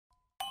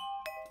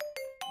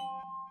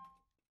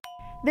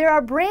There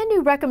are brand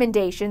new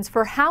recommendations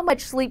for how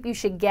much sleep you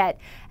should get,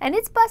 and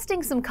it's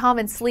busting some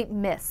common sleep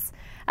myths.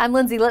 I'm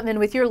Lindsay Littman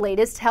with your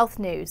latest health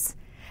news.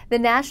 The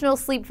National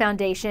Sleep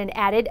Foundation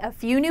added a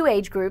few new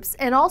age groups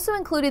and also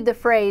included the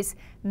phrase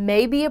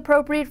may be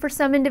appropriate for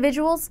some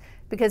individuals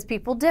because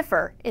people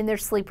differ in their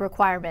sleep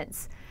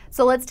requirements.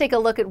 So let's take a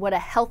look at what a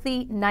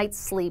healthy night's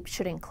sleep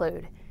should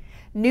include.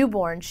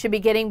 Newborns should be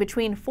getting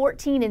between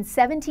 14 and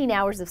 17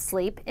 hours of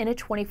sleep in a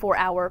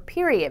 24-hour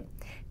period.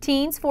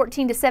 Teens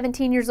 14 to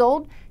 17 years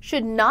old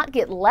should not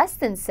get less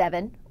than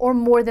 7 or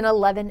more than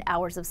 11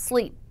 hours of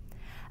sleep.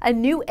 A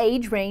new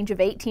age range of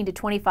 18 to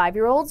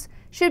 25-year-olds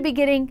should be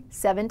getting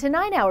 7 to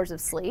 9 hours of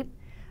sleep.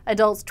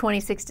 Adults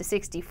 26 to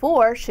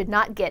 64 should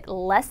not get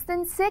less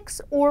than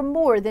 6 or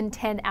more than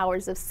 10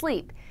 hours of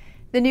sleep.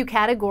 The new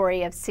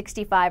category of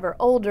 65 or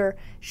older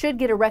should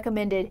get a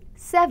recommended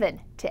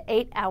 7 to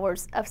 8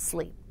 hours of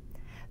sleep.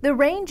 The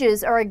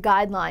ranges are a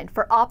guideline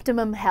for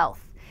optimum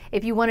health.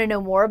 If you want to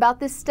know more about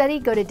this study,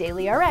 go to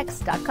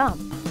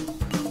dailyrx.com.